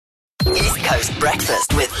Coast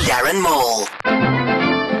Breakfast with Darren Maul.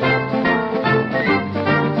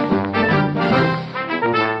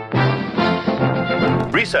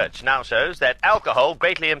 Research now shows that alcohol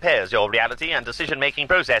greatly impairs your reality and decision-making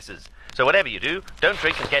processes. So whatever you do, don't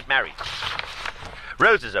drink and get married.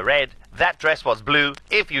 Roses are red, that dress was blue.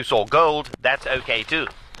 If you saw gold, that's okay too.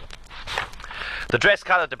 The dress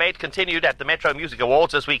colour debate continued at the Metro Music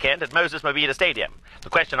Awards this weekend at Moses Mabhida Stadium.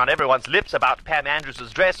 The question on everyone's lips about Pam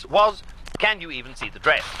Andrews' dress was, can you even see the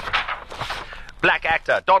dress? Black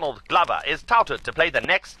actor Donald Glover is touted to play the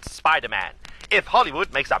next Spider-Man. If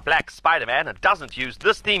Hollywood makes a black Spider-Man and doesn't use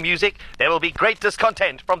this theme music, there will be great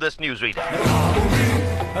discontent from this newsreader.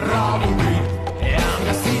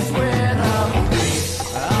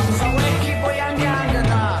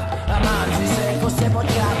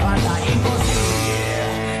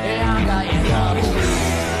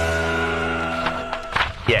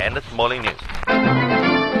 Yeah, and it's Mauling News.